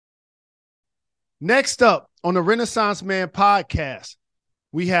Next up on the Renaissance Man podcast,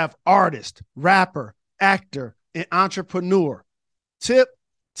 we have artist, rapper, actor, and entrepreneur Tip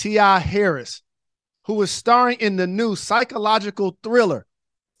T.I. Harris, who is starring in the new psychological thriller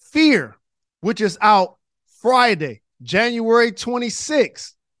Fear, which is out Friday, January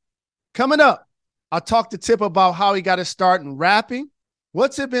 26th. Coming up, I'll talk to Tip about how he got his start in rapping,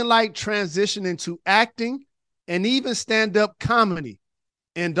 what's it been like transitioning to acting, and even stand-up comedy,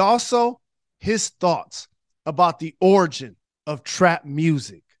 and also his thoughts about the origin of trap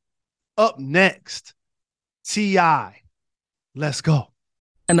music. Up next, T.I. Let's go.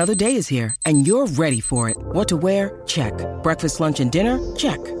 Another day is here, and you're ready for it. What to wear? Check. Breakfast, lunch, and dinner?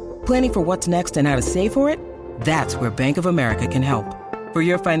 Check. Planning for what's next and how to save for it? That's where Bank of America can help. For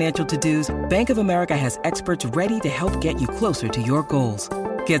your financial to-dos, Bank of America has experts ready to help get you closer to your goals.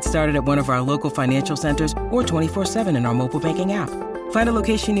 Get started at one of our local financial centers or 24/7 in our mobile banking app. Find a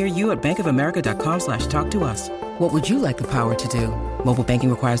location near you at bankofamerica.com/talktous. What would you like the power to do? Mobile banking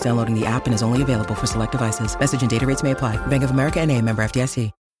requires downloading the app and is only available for select devices. Message and data rates may apply. Bank of America N.A., member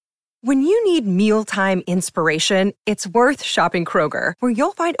FDIC. When you need mealtime inspiration, it's worth shopping Kroger, where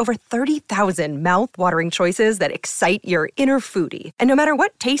you'll find over 30,000 mouth-watering choices that excite your inner foodie. And no matter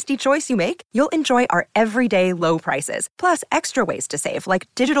what tasty choice you make, you'll enjoy our everyday low prices, plus extra ways to save, like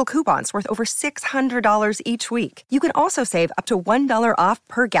digital coupons worth over $600 each week. You can also save up to $1 off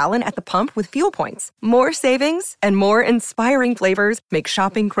per gallon at the pump with fuel points. More savings and more inspiring flavors make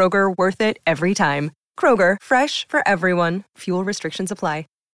shopping Kroger worth it every time. Kroger, fresh for everyone. Fuel restrictions apply.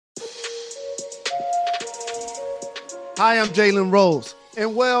 Hi, I'm Jalen Rose,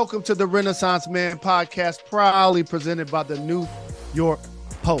 and welcome to the Renaissance Man podcast, proudly presented by the New York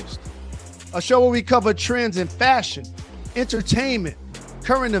Post, a show where we cover trends in fashion, entertainment,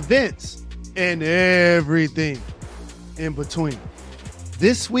 current events, and everything in between.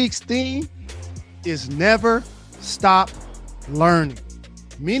 This week's theme is Never Stop Learning.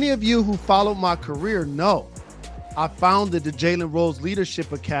 Many of you who followed my career know I founded the Jalen Rose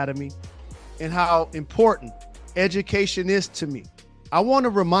Leadership Academy and how important education is to me. I want to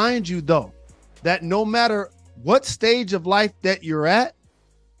remind you, though, that no matter what stage of life that you're at,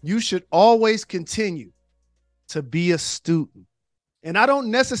 you should always continue to be a student. And I don't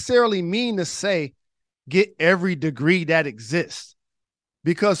necessarily mean to say get every degree that exists,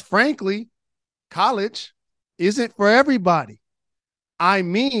 because frankly, college isn't for everybody. I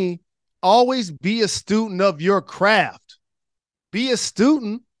mean, always be a student of your craft. Be a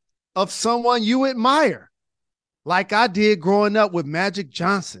student of someone you admire, like I did growing up with Magic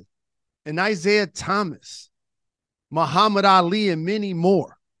Johnson and Isaiah Thomas, Muhammad Ali, and many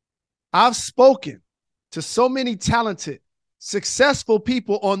more. I've spoken to so many talented, successful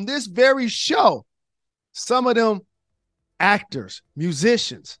people on this very show, some of them actors,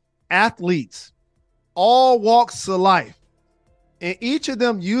 musicians, athletes, all walks of life. And each of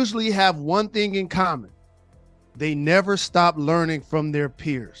them usually have one thing in common. They never stop learning from their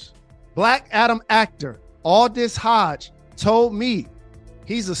peers. Black Adam actor Aldis Hodge told me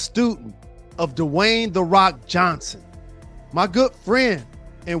he's a student of Dwayne "The Rock" Johnson. My good friend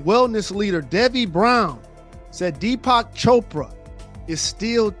and wellness leader Debbie Brown said Deepak Chopra is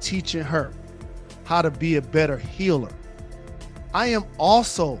still teaching her how to be a better healer. I am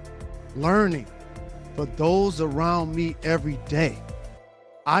also learning for those around me every day.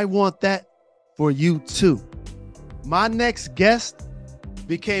 I want that for you too. My next guest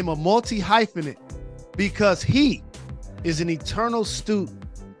became a multi-hyphenate because he is an eternal student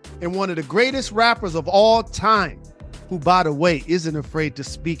and one of the greatest rappers of all time, who, by the way, isn't afraid to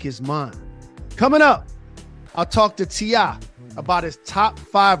speak his mind. Coming up, I'll talk to T.I. about his top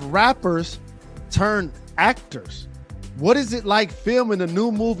 5 rappers turned actors. What is it like filming the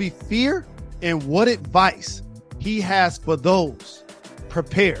new movie Fear? And what advice he has for those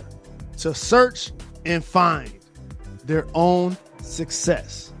prepared to search and find their own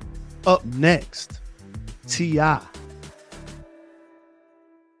success. Up next, T.I.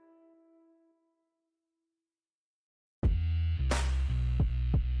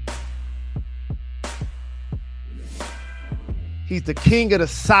 He's the king of the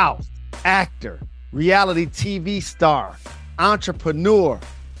South, actor, reality TV star, entrepreneur,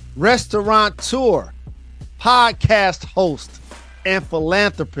 restaurateur, podcast host, and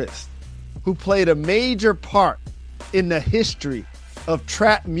philanthropist who played a major part in the history of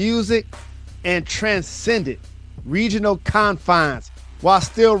trap music and transcended regional confines while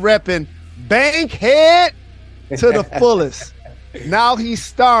still repping Bankhead to the fullest. Now he's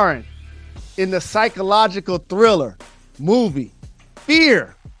starring in the psychological thriller movie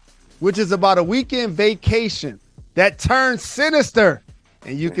Fear, which is about a weekend vacation that turns sinister.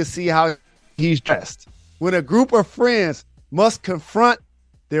 And you can see how he's dressed. When a group of friends must confront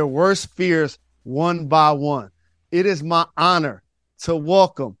their worst fears one by one. It is my honor to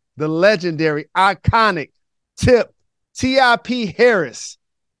welcome the legendary, iconic Tip Harris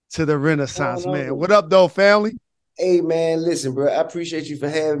to the Renaissance Man. What up, though, family? Hey, man, listen, bro, I appreciate you for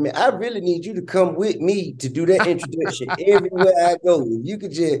having me. I really need you to come with me to do that introduction everywhere I go. If you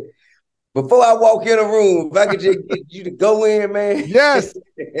could just, before I walk in a room, if I could just get you to go in, man. Yes,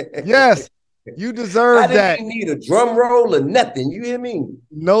 yes, you deserve that. I didn't need a drum roll or nothing, you hear me?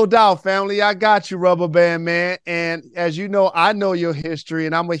 No doubt, family. I got you, Rubber Band Man. And as you know, I know your history,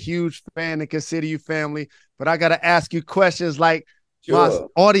 and I'm a huge fan and consider you family, but I got to ask you questions like my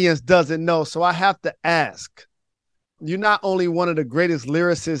audience doesn't know, so I have to ask. You're not only one of the greatest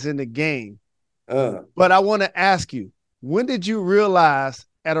lyricists in the game, but I want to ask you, when did you realize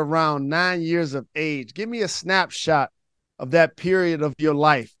at around 9 years of age, give me a snapshot of that period of your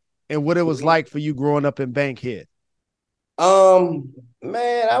life and what it was like for you growing up in Bankhead? Man,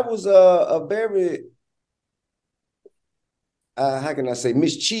 I was a very, how can I say,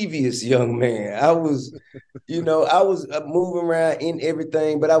 mischievous young man. I was, I was moving around in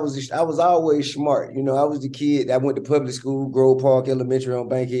everything, but I was always smart. I was the kid that went to public school, Grove Park Elementary on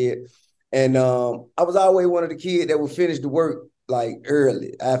Bankhead. And I was always one of the kids that would finish the work like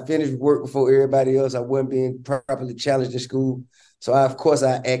early. I finished work before everybody else. I wasn't being properly challenged in school. So of course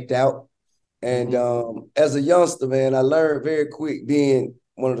I act out. And as a youngster, man, I learned very quick being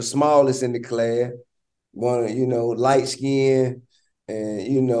one of the smallest in the class. Light skin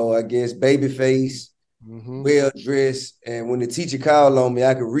and, I guess baby face, well dressed. And when the teacher called on me,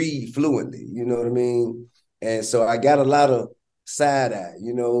 I could read fluently, you know what I mean? And so I got a lot of side eye,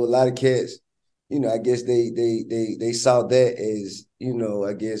 a lot of cats, I guess they saw that as,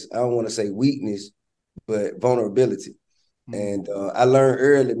 I guess, I don't want to say weakness, but vulnerability. And I learned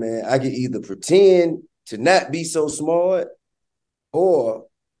early, man, I could either pretend to not be so smart or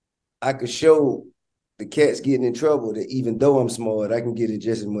I could show the cats getting in trouble that even though I'm smart, I can get in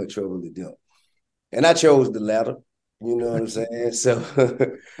just as much trouble as them. And I chose the latter, you know what I'm saying?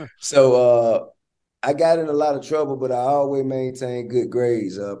 So I got in a lot of trouble, but I always maintained good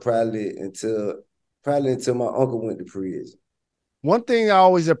grades, probably until my uncle went to prison. One thing I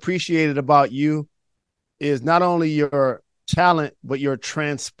always appreciated about you is not only your talent, but your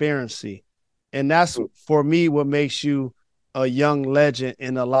transparency. And that's, for me, what makes you a young legend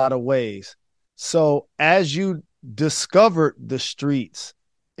in a lot of ways. So as you discovered the streets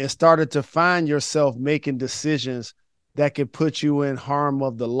and started to find yourself making decisions that could put you in harm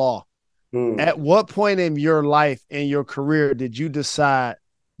of the law, at what point in your life and your career did you decide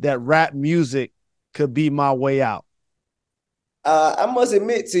that rap music could be my way out? I must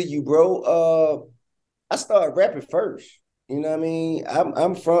admit to you, bro, I started rapping first. You know what I mean?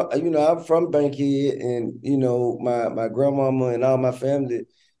 I'm from Bankhead, and my grandmama and all my family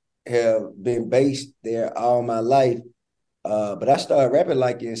have been based there all my life. But I started rapping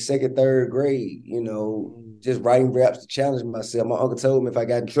like in second, third grade, just writing raps to challenge myself. My uncle told me if I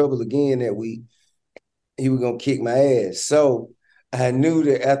got in trouble again that week, he was going to kick my ass. So I knew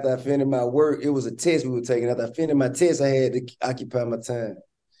that after I finished my work, it was a test we were taking. After I finished my test, I had to occupy my time.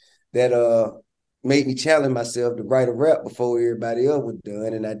 That made me challenge myself to write a rap before everybody else was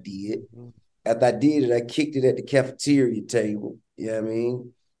done, and I did. After I did it, I kicked it at the cafeteria table. You know what I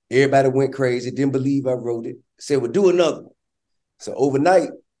mean? Everybody went crazy, didn't believe I wrote it. Said, well, do another one. So overnight,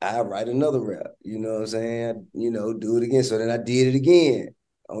 I write another rap. You know what I'm saying? Do it again. So then I did it again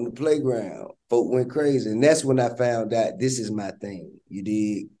on the playground. Folk went crazy. And that's when I found out this is my thing. You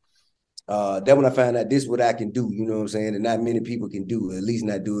dig? That's when I found out this is what I can do. You know what I'm saying? And not many people can do it, at least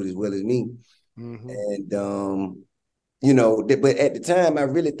not do it as well as me. And, but at the time, I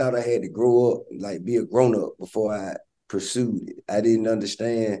really thought I had to grow up, like be a grown-up before I pursued it. I didn't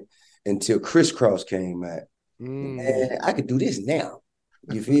understand until Crisscross came out. And I could do this now.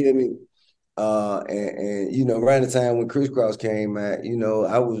 You feel me? And around the time when Crisscross came out,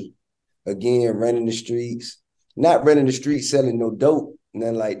 I was again running the streets, not running the streets selling no dope,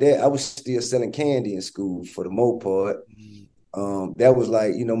 nothing like that. I was still selling candy in school for the most part. That was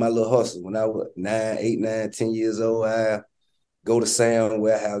like, my little hustle. When I was 8, 9, 10 years old, I go to Sound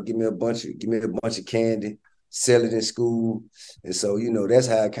Warehouse, give me a bunch of candy, sell it in school. And so, that's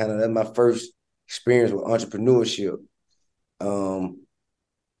how that's my first experience with entrepreneurship.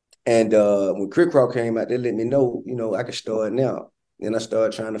 And when Crisscross came out, they let me know, I could start now. Then I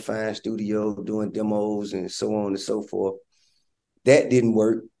started trying to find studio, doing demos and so on and so forth. That didn't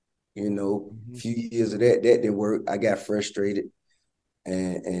work. A few years of that didn't work. I got frustrated.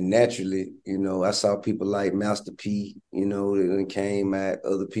 And naturally, I saw people like Master P, that came at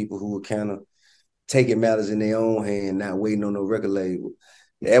other people who were kind of taking matters in their own hand, not waiting on no record label.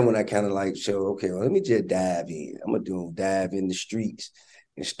 That when I kind of like show, okay, well, let me just dive in. I'm gonna dive in the streets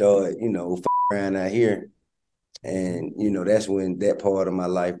and start, around out here. And, that's when that part of my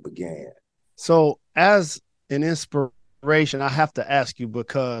life began. So as an inspiration, I have to ask you,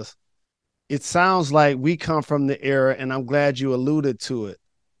 because it sounds like we come from the era, and I'm glad you alluded to it,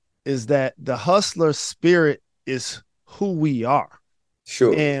 is that the hustler spirit is who we are.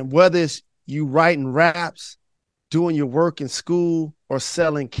 Sure. And whether it's you writing raps, doing your work in school, or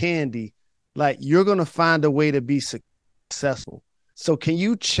selling candy, like, you're going to find a way to be successful. So can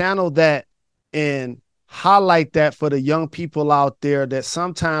you channel that and highlight that for the young people out there that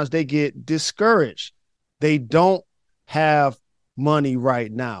sometimes they get discouraged? They don't have money right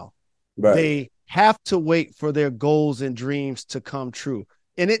now. Right. They have to wait for their goals and dreams to come true.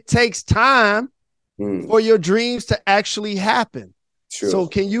 And it takes time for your dreams to actually happen. Sure. So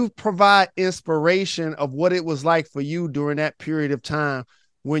can you provide inspiration of what it was like for you during that period of time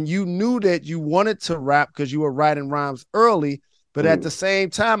when you knew that you wanted to rap because you were writing rhymes early, but at the same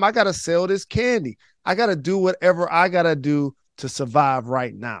time, I got to sell this candy. I got to do whatever I got to do to survive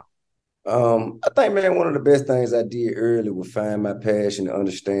right now? I think, man, one of the best things I did early was find my passion and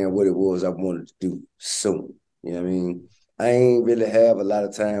understand what it was I wanted to do soon. You know what I mean? I ain't really have a lot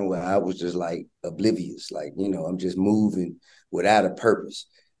of time where I was just like oblivious. Like, I'm just moving without a purpose.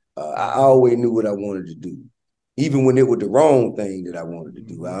 I always knew what I wanted to do. Even when it was the wrong thing that I wanted to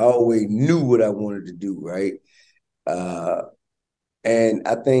do, I always knew what I wanted to do, right? And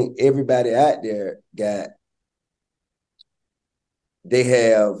I think everybody out there they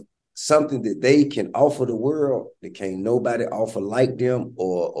have something that they can offer the world that can't nobody offer like them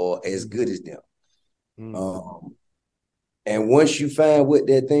or as good as them. And once you find what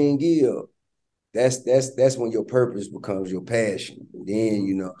that thing is, that's when your purpose becomes your passion. And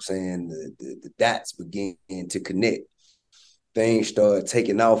then, what I'm saying, the dots begin to connect. Things start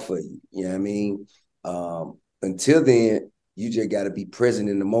taking off for you. You know what I mean? Until then, you just got to be present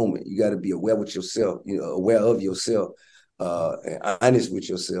in the moment. You got to be aware with yourself, aware of yourself, and honest with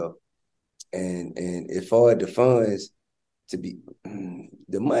yourself. And as far as the funds, to be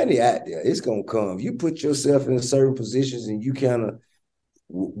the money out there, it's gonna come. You put yourself in certain positions, and you kind of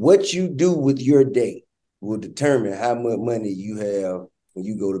what you do with your day will determine how much money you have when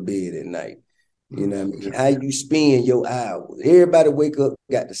you go to bed at night. You know what I mean? How you spend your hours. Everybody wake up,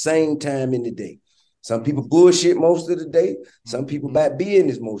 got the same time in the day. Some people bullshit most of the day. Some people buy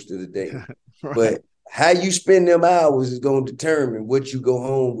business most of the day. Right. But how you spend them hours is going to determine what you go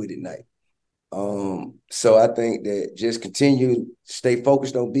home with at night. So I think that just continue to stay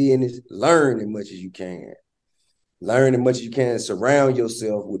focused on business, learn as much as you can. Learn as much as you can, surround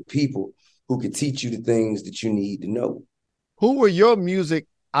yourself with people who can teach you the things that you need to know. Who were your music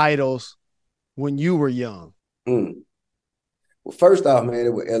idols when you were young? Well, first off, man,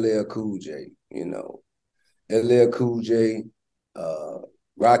 it was LL Cool J, LL Cool J,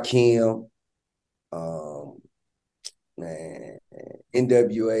 Rakim, man,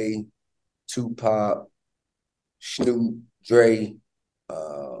 NWA, Tupac, Snoop, Dre,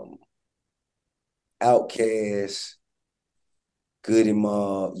 Outkast, Goody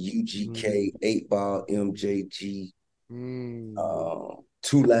Mob, UGK, 8 Ball, MJG,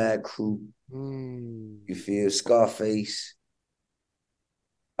 2 Live Crew, you feel, Scarface.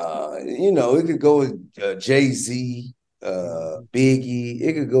 It could go with Jay-Z, Biggie.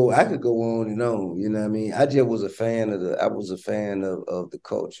 I could go on and on. You know what I mean? I just was a fan of the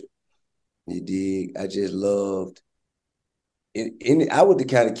culture. You dig? I just loved it. I was the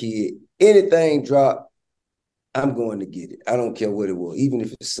kind of kid, anything drop, I'm going to get it. I don't care what it was, even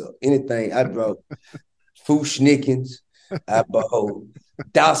if it sucked. Anything, I brought Fu-Schnickens, I bought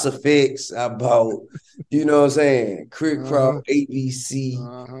Das EFX, I bought, you know what I'm saying, Crick Cross, ABC,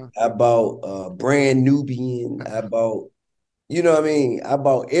 I bought Brand Nubian, I bought, you know what I mean? I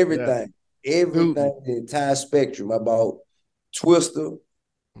bought everything, the entire spectrum. I bought Twister,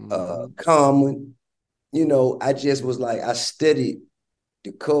 Common. I just was like, I studied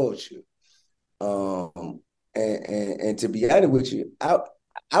the culture. And to be honest with you, I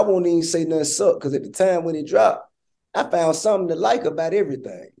won't even say nothing suck, because at the time when it dropped, I found something to like about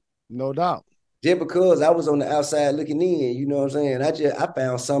everything. No doubt. Just because I was on the outside looking in, you know what I'm saying? I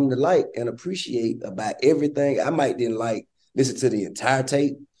found something to like and appreciate about everything. I might didn't listen to the entire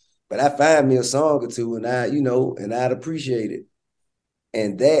tape, but I find me a song or two and I'd appreciate it.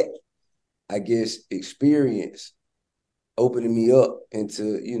 And that, I guess, experience opening me up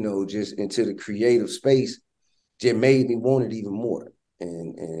into, just into the creative space just made me want it even more.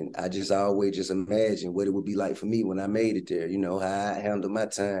 And I just always just imagined what it would be like for me when I made it there, how I handled my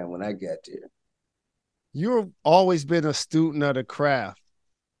time when I got there. You've always been a student of the craft.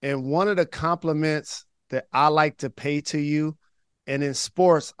 And one of the compliments that I like to pay to you, and in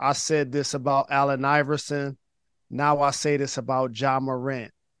sports, I said this about Allen Iverson. Now I say this about Ja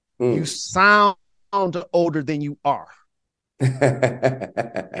Morant. You sound older than you are.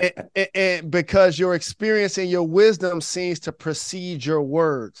 and because your experience and your wisdom seems to precede your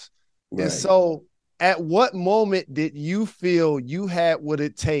words. Right. And so at what moment did you feel you had what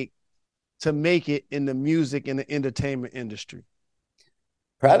it take to make it in the music and the entertainment industry?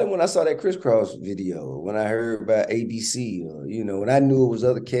 Probably when I saw that Crisscross video, when I heard about ABC, or, you know, when I knew it was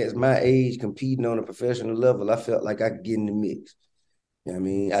other cats my age competing on a professional level, I felt like I could get in the mix. You know what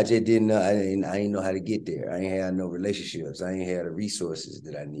I mean? I just didn't know. I didn't know how to get there. I ain't had no relationships. I ain't had the resources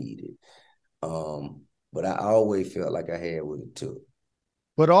that I needed. But I always felt like I had what it took.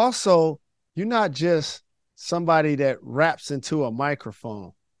 But also, you're not just somebody that raps into a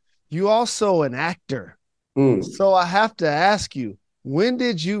microphone. You also an actor. So I have to ask you, when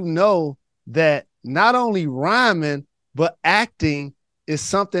did you know that not only rhyming, but acting is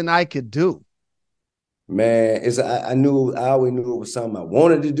something I could do? Man, I always knew it was something I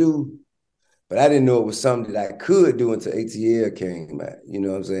wanted to do, but I didn't know it was something that I could do until ATL came out. You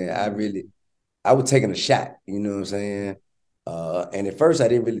know what I'm saying? I was taking a shot, you know what I'm saying? And at first I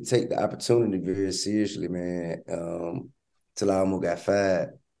didn't really take the opportunity very seriously, man. Till I almost got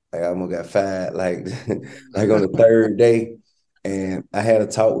fired. Like I almost got fired like on the third day. And I had a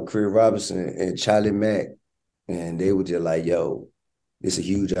talk with Chris Robinson and Charlie Mack, and they were just like, yo, it's a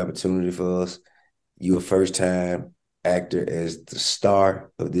huge opportunity for us. You a first-time actor as the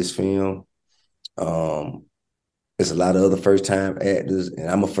star of this film. There's a lot of other first-time actors,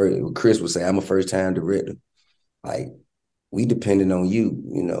 and Chris would say, I'm a first-time director. Like, we depending on you,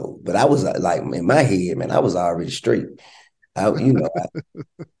 you know. But I was like, in my head, man, I was already straight.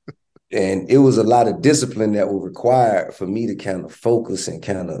 And it was a lot of discipline that was required for me to kind of focus and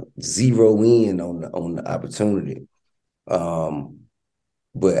kind of zero in on the opportunity.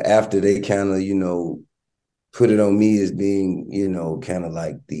 But after they kind of, you know, put it on me as being, you know, kind of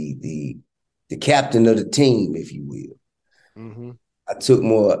like the captain of the team, if you will. Mm-hmm. I took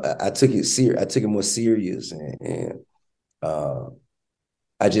it more serious, and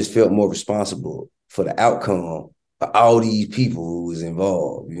I just felt more responsible for the outcome of all these people who was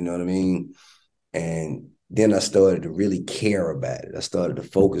involved, you know what I mean? And then I started to really care about it. I started to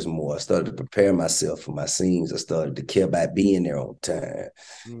focus more. I started to prepare myself for my scenes. I started to care about being there on time.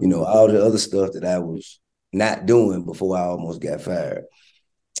 Mm-hmm. You know, all the other stuff that I was not doing before I almost got fired.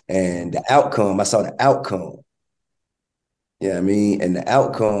 And the outcome, I saw the outcome. You know what I mean? And the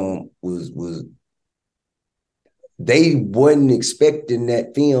outcome was they wasn't expecting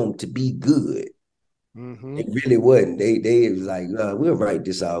that film to be good. Mm-hmm. It really wasn't. They was like, we'll write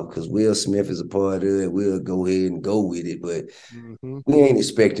this out because Will Smith is a part of it. We'll go ahead and go with it, but we ain't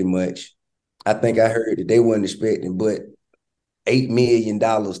expecting much. I think I heard that they wasn't expecting but $8 million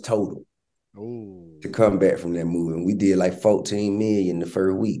total to come back from that movie. And we did like $14 million the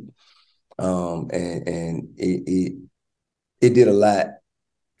first week. And it did a lot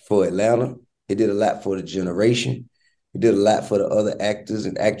for Atlanta. It did a lot for the generation. It did a lot for the other actors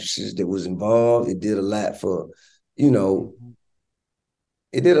and actresses that was involved. It did a lot for, you know,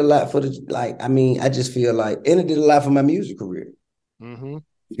 it did a lot for I just feel like, and it did a lot for my music career. Mm-hmm.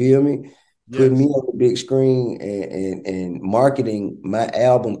 You feel me? Yes. Putting me on the big screen and marketing my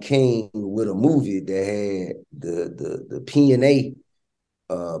album came with a movie that had the P&A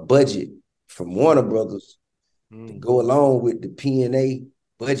budget from Warner Brothers to go along with the P&A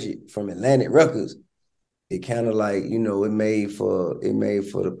budget from Atlantic Records. It kind of like, you know, it made for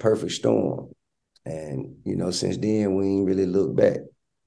the perfect storm. And, you know, since then, we ain't really looked back.